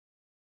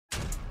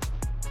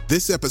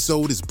This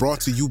episode is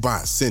brought to you by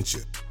Essentia.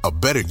 A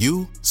better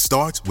you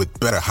starts with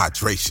better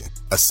hydration.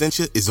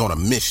 Essentia is on a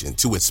mission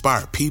to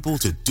inspire people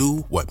to do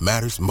what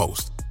matters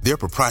most. Their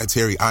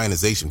proprietary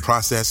ionization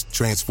process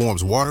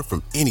transforms water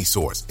from any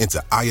source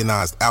into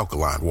ionized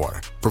alkaline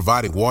water,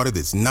 providing water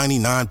that's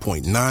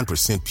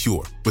 99.9%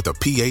 pure with a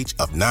pH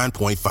of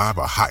 9.5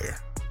 or higher.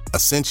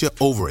 Essentia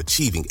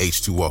overachieving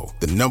H2O,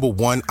 the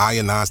 #1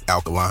 ionized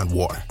alkaline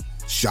water.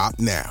 Shop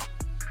now.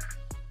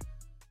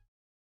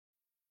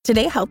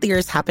 Today, Healthier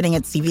is happening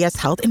at CVS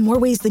Health in more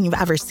ways than you've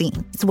ever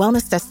seen. It's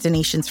wellness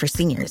destinations for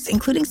seniors,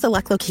 including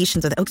select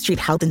locations with Oak Street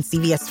Health and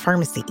CVS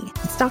Pharmacy.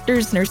 It's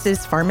doctors,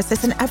 nurses,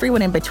 pharmacists, and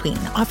everyone in between,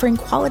 offering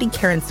quality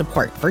care and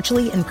support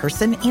virtually, in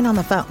person, and on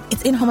the phone.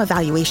 It's in-home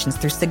evaluations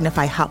through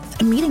Signify Health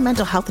and meeting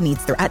mental health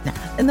needs through Aetna.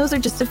 And those are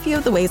just a few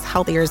of the ways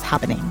Healthier is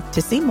happening.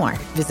 To see more,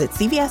 visit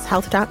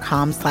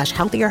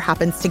cvshealth.com/healthier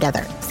happens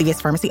together. CVS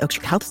Pharmacy, Oak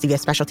Street Health,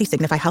 CVS Specialty,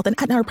 Signify Health, and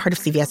Aetna are part of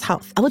CVS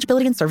Health.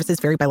 Eligibility and services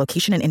vary by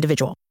location and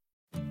individual.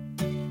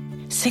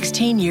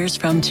 16 years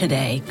from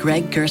today,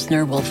 Greg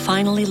Gerstner will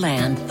finally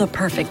land the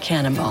perfect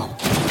cannonball.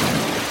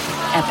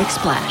 Epic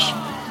splash.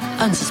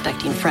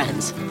 Unsuspecting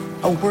friends.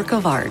 A work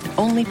of art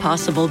only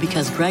possible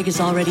because Greg is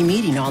already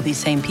meeting all these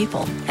same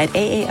people at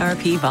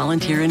AARP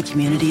volunteer and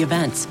community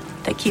events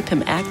that keep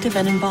him active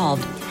and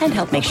involved and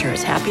help make sure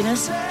his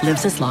happiness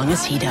lives as long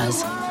as he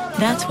does.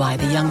 That's why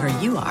the younger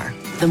you are,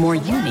 the more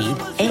you need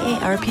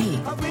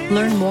AARP.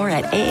 Learn more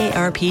at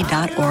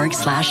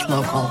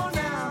aarp.org/local.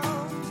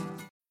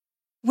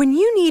 When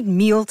you need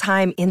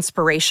mealtime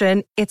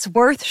inspiration, it's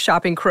worth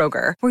shopping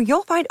Kroger, where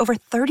you'll find over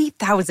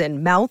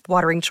 30,000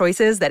 mouth-watering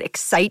choices that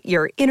excite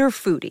your inner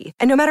foodie.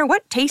 And no matter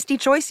what tasty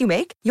choice you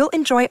make, you'll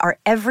enjoy our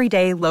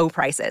everyday low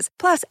prices,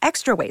 plus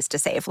extra ways to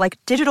save, like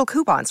digital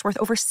coupons worth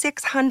over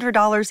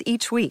 $600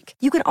 each week.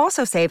 You can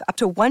also save up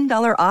to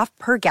 $1 off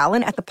per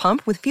gallon at the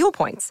pump with fuel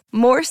points.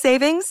 More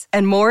savings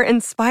and more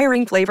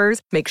inspiring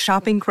flavors make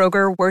shopping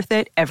Kroger worth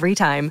it every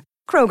time.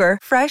 Kroger,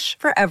 fresh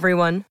for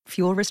everyone.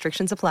 Fuel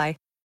restrictions apply.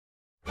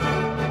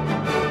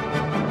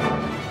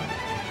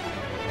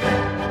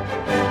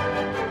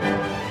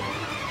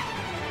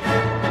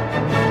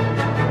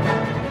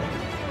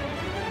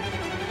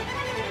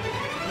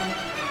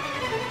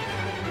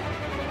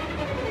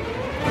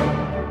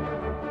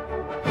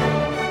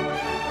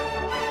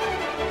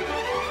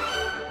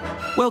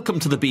 Welcome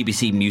to the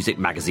BBC Music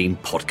Magazine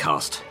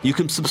podcast. You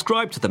can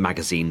subscribe to the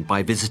magazine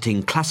by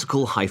visiting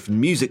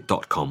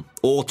classical-music.com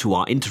or to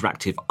our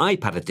interactive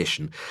iPad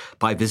edition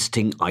by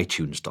visiting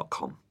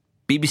itunes.com.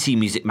 BBC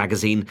Music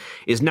Magazine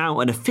is now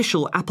an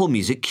official Apple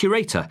Music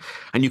curator,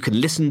 and you can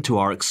listen to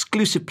our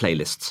exclusive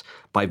playlists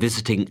by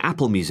visiting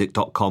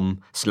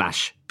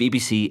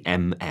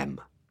applemusic.com/bbcmm.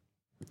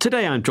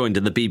 Today I'm joined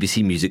in the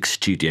BBC Music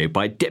studio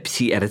by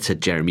Deputy Editor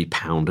Jeremy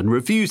Pound and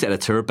Reviews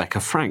Editor Rebecca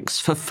Franks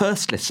for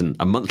First Listen,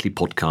 a monthly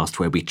podcast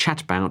where we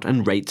chat about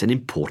and rate an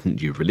important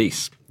new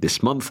release.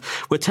 This month,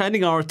 we're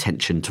turning our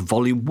attention to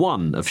Volume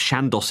 1 of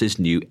Shandos's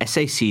new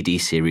SACD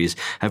series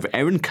of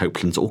Aaron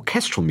Copland's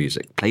orchestral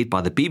music, played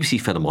by the BBC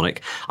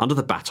Philharmonic under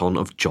the baton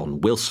of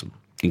John Wilson.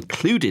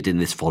 Included in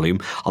this volume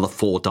are the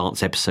 4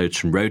 dance episodes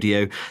from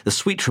Rodeo, the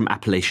Suite from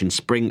Appalachian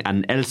Spring,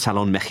 and El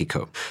Salon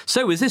Mexico.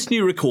 So is this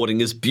new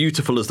recording as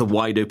beautiful as the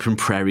wide-open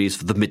prairies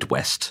of the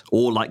Midwest,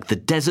 or like the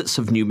deserts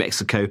of New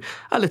Mexico,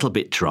 a little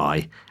bit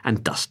dry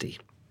and dusty?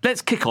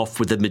 Let's kick off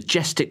with the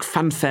majestic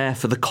Fanfare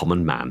for the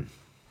Common Man.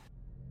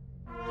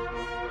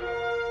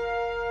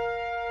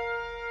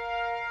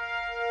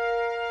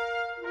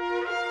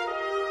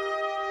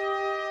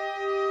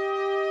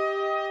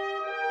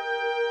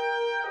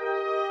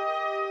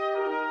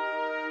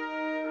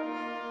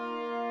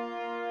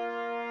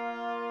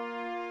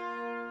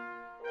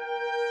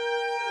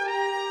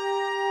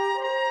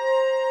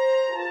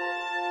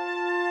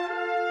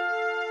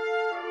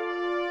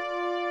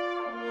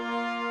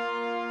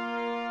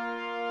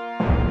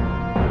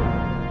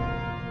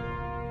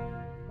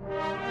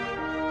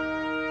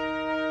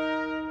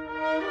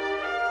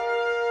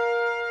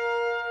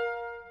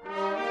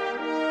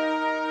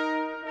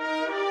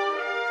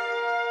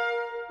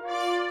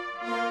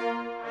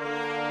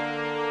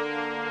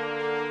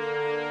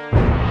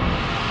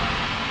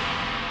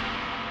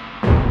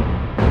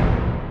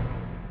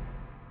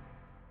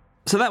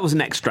 So that was an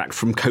extract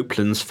from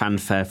Copland's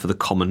Fanfare for the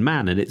Common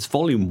Man, and it's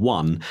volume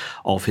 1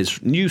 of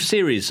his new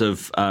series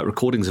of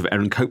recordings of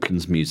Aaron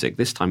Copland's music.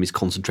 This time he's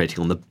concentrating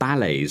on the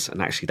ballets,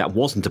 and actually that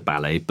wasn't a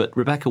ballet, but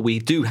Rebecca, we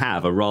do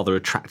have a rather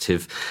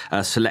attractive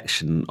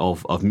selection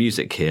of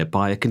music here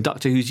by a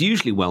conductor who's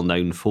usually well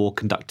known for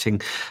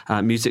conducting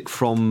music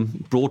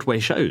from Broadway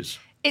shows.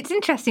 It's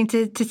interesting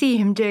to see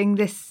him doing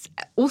this,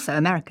 also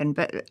American,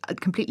 but a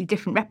completely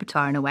different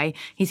repertoire in a way.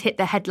 He's hit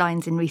the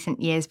headlines in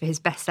recent years for his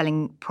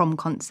best-selling prom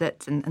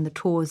concerts and the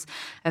tours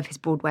of his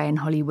Broadway and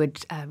Hollywood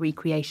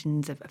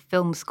recreations of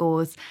film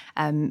scores.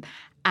 And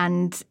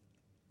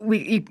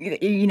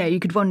you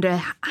could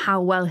wonder how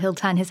well he'll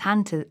turn his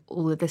hand to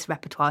all of this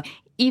repertoire,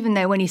 even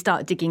though when you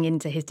start digging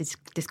into his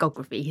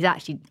discography, he's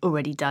actually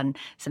already done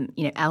some,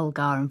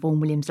 Elgar and Vaughan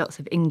Williams, lots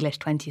of English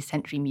 20th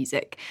century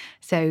music.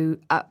 So,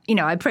 I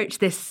approached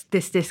this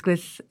disc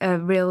with a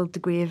real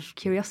degree of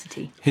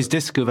curiosity. His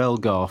disc of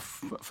Elgar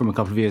from a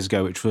couple of years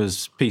ago, which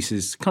was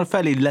pieces, kind of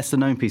fairly lesser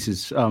known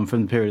pieces from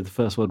the period of the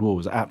First World War,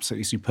 was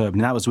absolutely superb.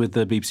 And that was with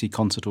the BBC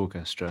Concert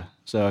Orchestra.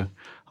 So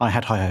I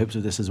had high hopes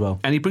of this as well.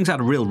 And he brings out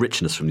a real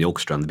richness from the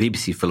orchestra. And the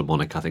BBC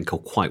Philharmonic, I think, are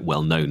quite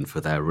well known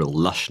for their real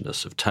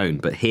lushness of tone.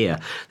 But here,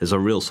 there's a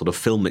real sort of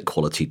filmic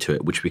quality to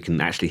it, which we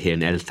can actually hear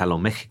in El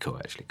Salón México,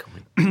 actually,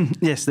 can't we?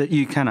 Yes, that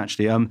you can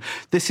actually.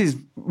 This is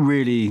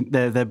really,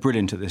 they're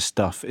brilliant at this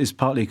stuff. It's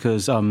partly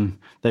because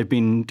they've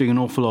been doing an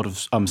awful lot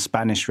of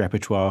Spanish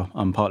repertoire,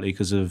 partly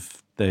because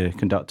of the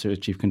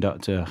chief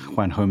conductor,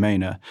 Juan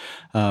Jomena,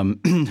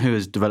 who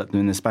has developed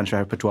them in the Spanish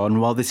repertoire. And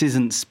while this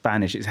isn't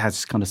Spanish, it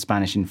has kind of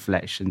Spanish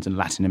inflections and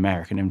Latin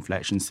American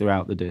inflections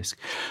throughout the disc.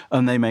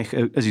 And they make,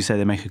 as you say,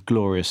 they make a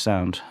glorious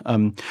sound.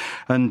 And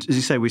as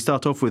you say, we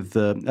start off with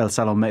El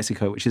Salón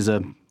México, which is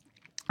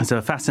it's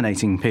a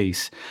fascinating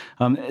piece.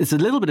 There's a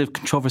little bit of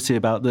controversy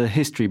about the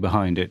history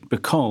behind it,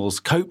 because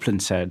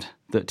Copland said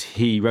that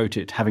he wrote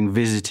it having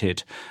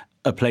visited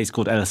a place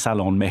called El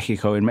Salón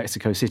México in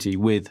Mexico City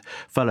with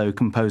fellow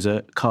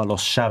composer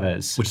Carlos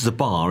Chavez. Which is a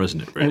bar,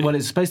 isn't it, really? Well,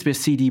 it's supposed to be a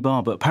CD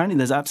bar, but apparently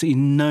there's absolutely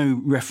no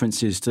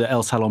references to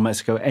El Salón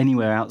México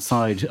anywhere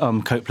outside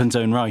Copland's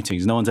own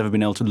writings. No one's ever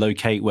been able to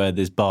locate where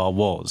this bar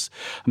was.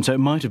 And so it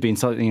might have been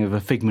something of a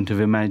figment of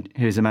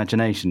his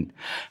imagination.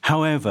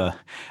 However,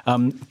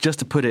 just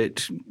to put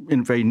it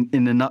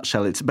in a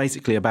nutshell, it's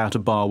basically about a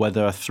bar where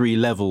there are three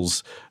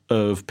levels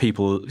of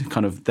people,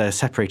 they're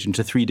separated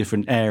into three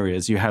different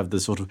areas. You have the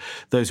sort of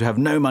those who have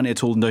no money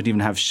at all and don't even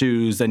have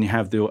shoes. Then you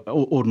have the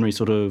ordinary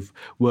sort of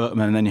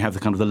workmen, and then you have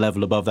the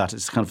level above that.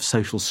 It's kind of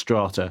social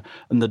strata.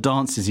 And the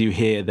dances you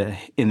hear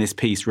in this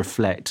piece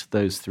reflect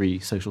those three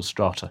social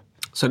strata.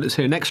 So let's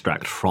hear an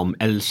extract from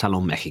El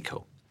Salón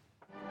México.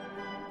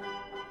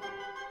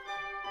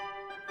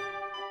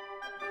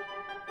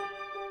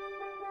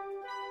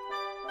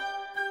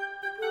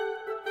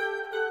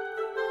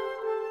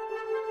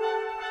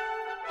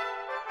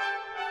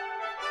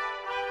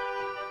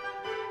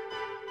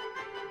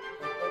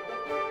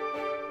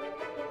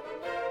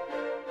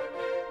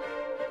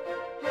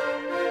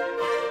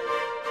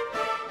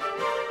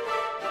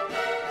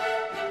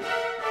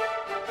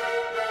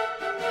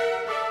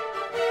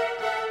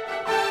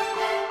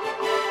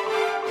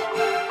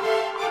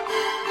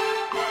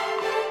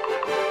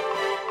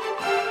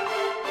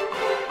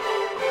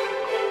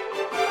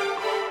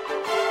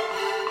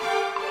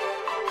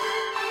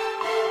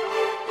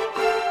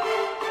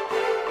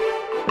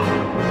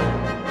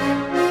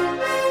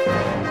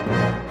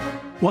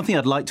 One thing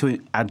I'd like to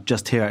add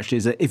just here, actually,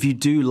 is that if you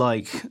do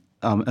like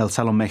El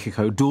Salón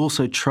México, do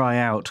also try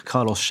out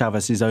Carlos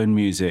Chavez's own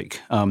music,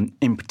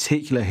 in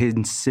particular his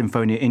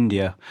Sinfonia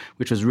India,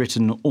 which was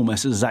written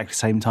almost at exactly the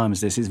same time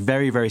as this. It's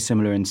very, very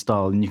similar in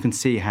style, and you can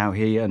see how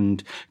he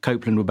and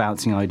Copland were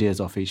bouncing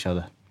ideas off each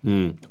other.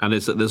 And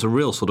there's a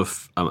real sort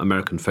of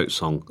American folk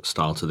song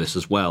style to this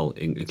as well,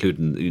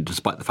 including,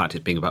 despite the fact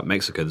it's being about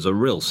Mexico, there's a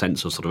real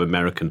sense of sort of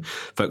American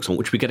folk song,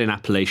 which we get in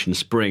Appalachian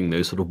Spring,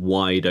 those sort of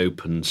wide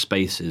open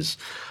spaces,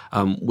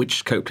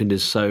 which Copland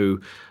is so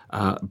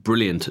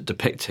brilliant at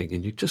depicting,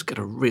 and you just get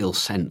a real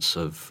sense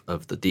of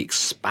the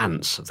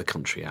expanse of the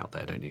country out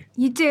there, don't you?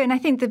 You do, and I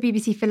think the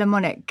BBC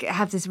Philharmonic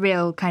has this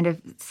real kind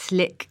of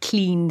slick,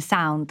 clean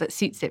sound that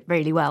suits it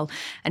really well.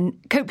 And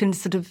Copland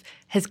sort of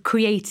has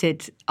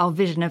created our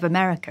vision of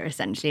America,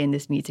 essentially, in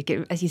this music.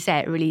 As you say,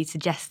 it really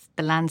suggests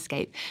the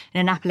landscape.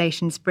 In an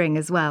Appalachian Spring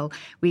as well,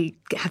 we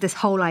have this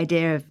whole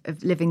idea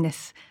of living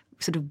this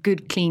sort of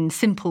good, clean,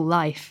 simple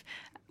life,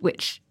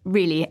 which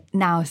really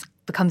now has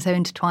become so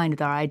intertwined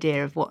with our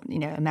idea of what,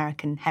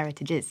 American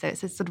heritage is. So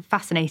it's a sort of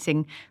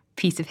fascinating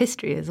piece of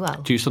history as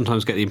well. Do you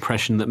sometimes get the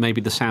impression that maybe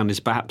the sound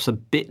is perhaps a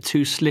bit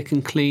too slick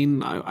and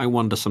clean? I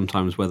wonder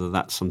sometimes whether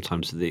that's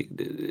sometimes to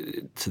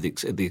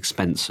the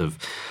expense of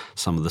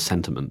some of the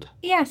sentiment.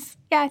 Yes.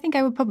 Yeah, I think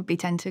I would probably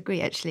tend to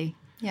agree, actually.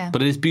 Yeah.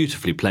 But it is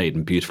beautifully played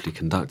and beautifully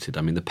conducted.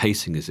 I mean, the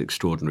pacing is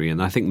extraordinary,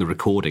 and I think the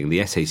recording, the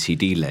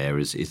SACD layer,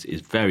 is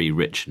very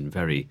rich and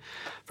very,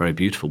 very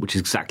beautiful, which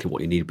is exactly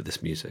what you need with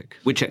this music.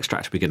 Which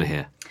extract are we going to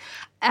hear?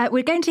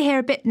 We're going to hear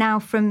a bit now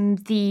from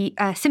the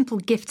Simple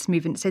Gifts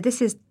movement. So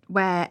this is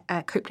where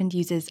Copland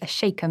uses a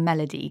shaker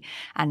melody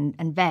and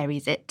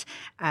varies it.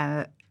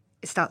 It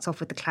starts off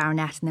with the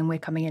clarinet, and then we're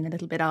coming in a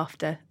little bit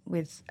after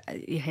with,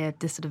 you hear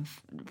this sort of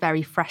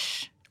very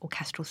fresh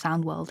orchestral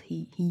sound world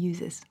he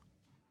uses.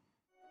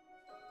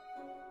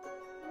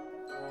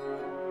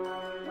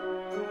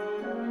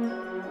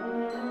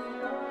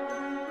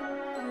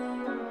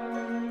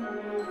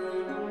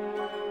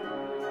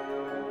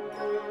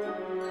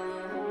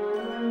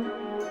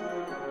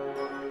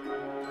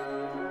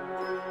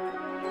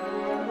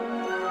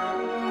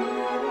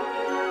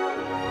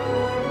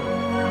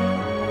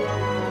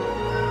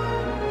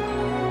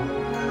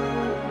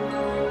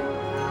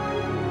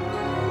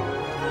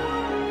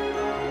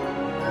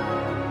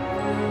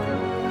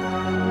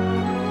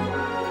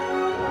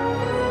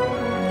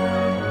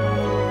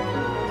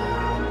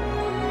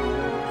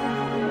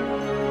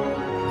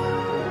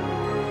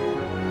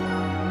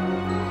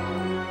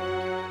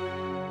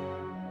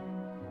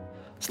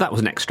 So that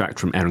was an extract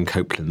from Aaron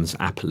Copland's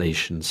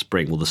Appalachian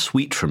Spring, or the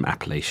suite from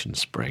Appalachian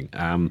Spring.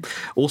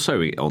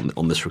 Also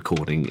on this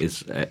recording is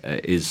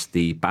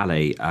the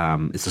ballet,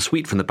 is the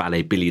suite from the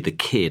ballet Billy the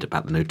Kid,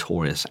 about the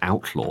notorious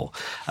outlaw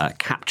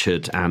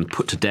captured and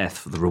put to death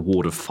for the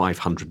reward of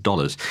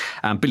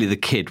 $500. Billy the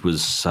Kid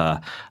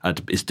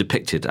is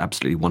depicted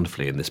absolutely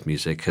wonderfully in this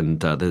music, and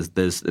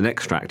there's an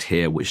extract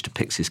here which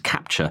depicts his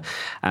capture,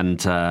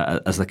 and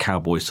as the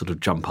cowboys sort of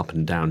jump up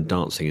and down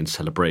dancing in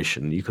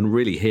celebration, you can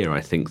really hear,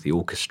 I think, the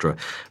orchestra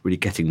really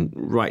getting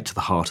right to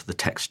the heart of the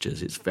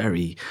textures. It's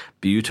very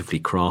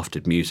beautifully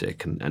crafted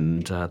music,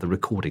 and the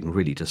recording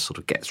really just sort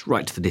of gets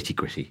right to the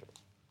nitty-gritty.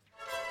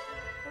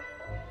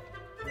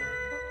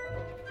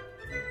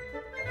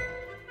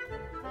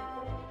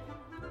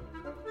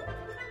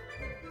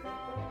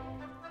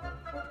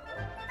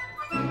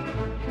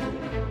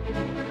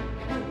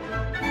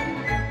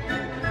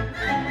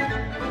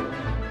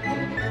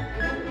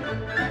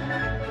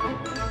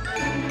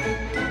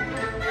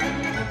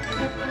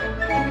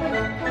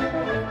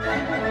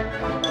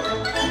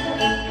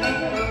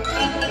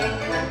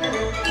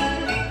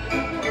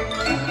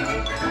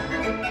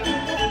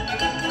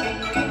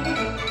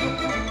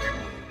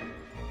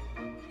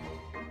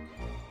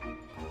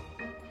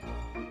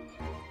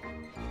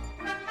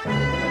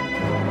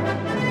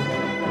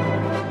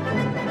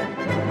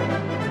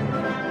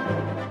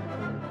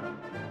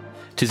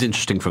 It is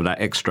interesting from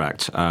that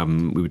extract,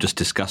 we were just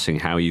discussing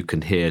how you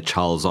can hear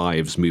Charles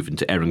Ives move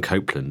into Aaron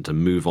Copland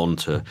and move on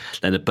to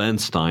Leonard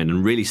Bernstein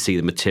and really see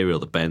the material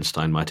that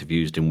Bernstein might have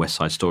used in West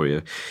Side Story.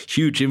 A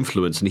huge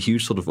influence and a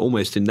huge sort of,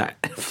 almost in that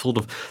sort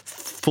of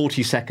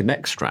 40-second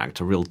extract,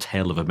 a real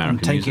tale of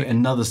American music. Take it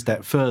another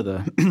step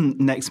further.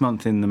 Next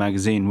month in the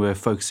magazine, we're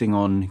focusing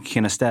on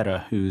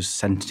Kinastera, whose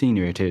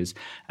centenary it is.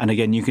 And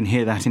again, you can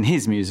hear that in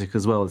his music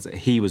as well.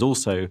 He was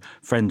also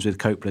friends with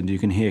Copland. You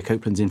can hear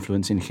Copland's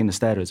influence in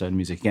Kinastera's own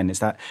music. Again, it's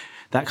that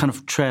kind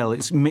of trail.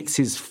 It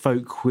mixes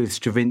folk with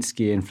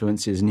Stravinsky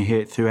influences, and you hear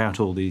it throughout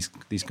all these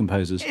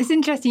composers. It's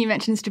interesting you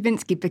mentioned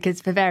Stravinsky,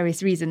 because for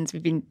various reasons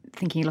we've been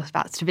thinking a lot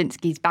about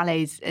Stravinsky's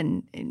ballets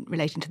in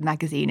relation to the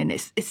magazine, and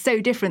it's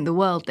so different, the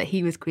world that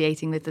he was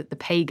creating with the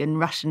pagan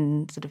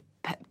Russian sort of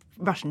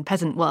Russian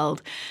peasant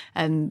world.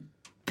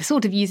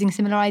 Sort of using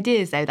similar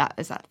ideas, though,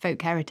 as that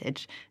folk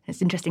heritage.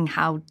 It's interesting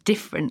how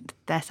different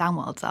their sound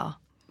worlds are.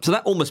 So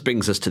that almost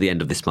brings us to the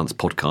end of this month's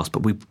podcast,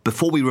 but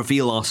before we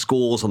reveal our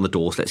scores on the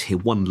doors, let's hear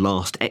one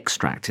last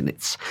extract, and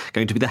it's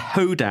going to be the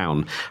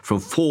hoedown from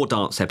 4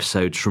 dance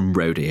episodes from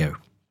Rodeo.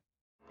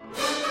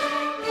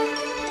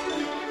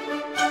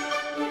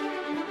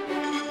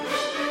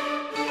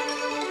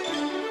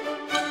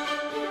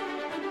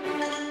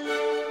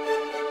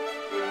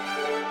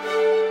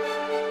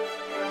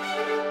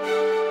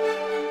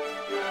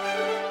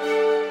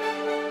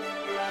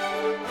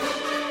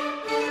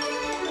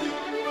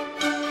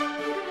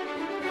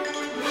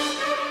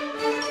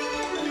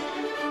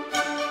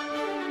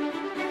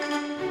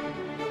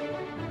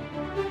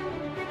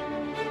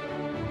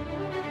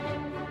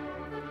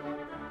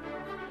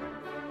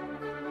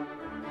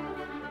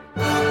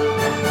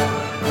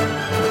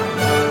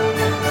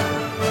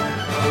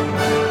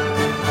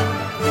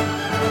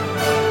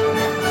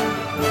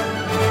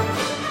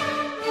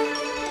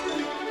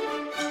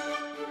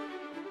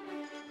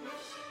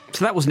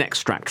 So that was an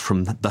extract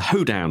from the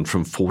hoedown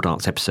from 4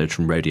 dance episodes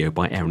from Rodeo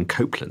by Aaron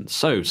Copland.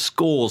 So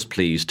scores,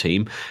 please,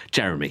 team.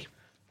 Jeremy.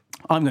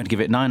 I'm going to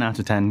give it 9 out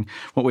of 10.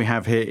 What we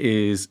have here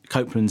is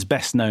Copland's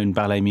best-known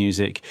ballet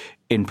music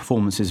in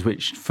performances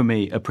which, for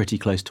me, are pretty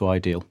close to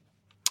ideal.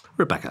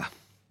 Rebecca.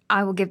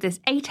 I will give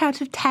this 8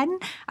 out of 10.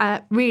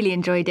 Really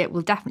enjoyed it.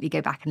 We'll definitely go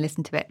back and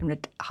listen to it, and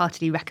would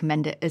heartily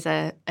recommend it as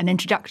an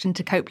introduction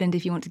to Copland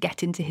if you want to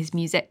get into his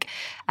music.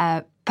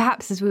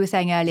 Perhaps, as we were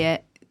saying earlier,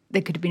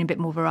 there could have been a bit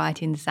more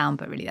variety in the sound,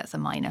 but really that's a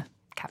minor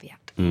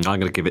caveat. I'm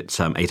going to give it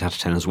 8 out of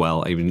 10 as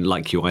well. Even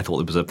like you, I thought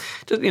there was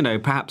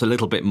perhaps a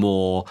little bit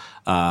more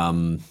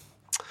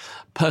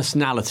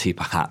personality,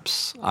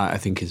 perhaps, I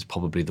think is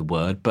probably the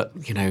word. But,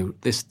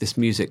 this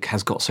music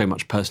has got so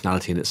much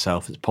personality in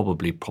itself, it's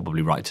probably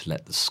right to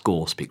let the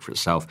score speak for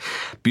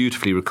itself.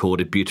 Beautifully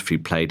recorded, beautifully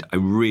played. I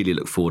really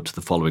look forward to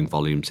the following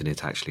volumes in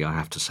it, actually, I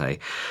have to say.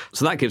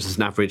 So that gives us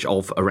an average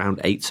of around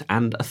 8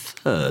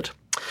 1/3.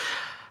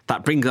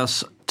 That brings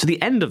us to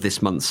the end of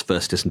this month's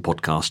First Listen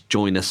podcast.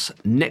 Join us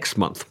next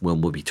month when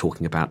we'll be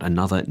talking about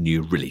another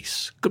new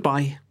release.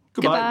 Goodbye.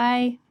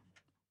 Goodbye.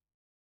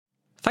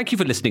 Thank you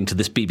for listening to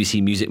this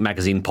BBC Music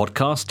Magazine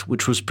podcast,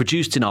 which was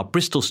produced in our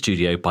Bristol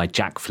studio by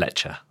Jack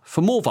Fletcher.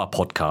 For more of our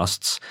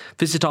podcasts,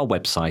 visit our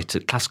website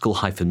at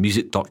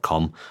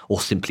classical-music.com or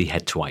simply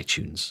head to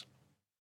iTunes.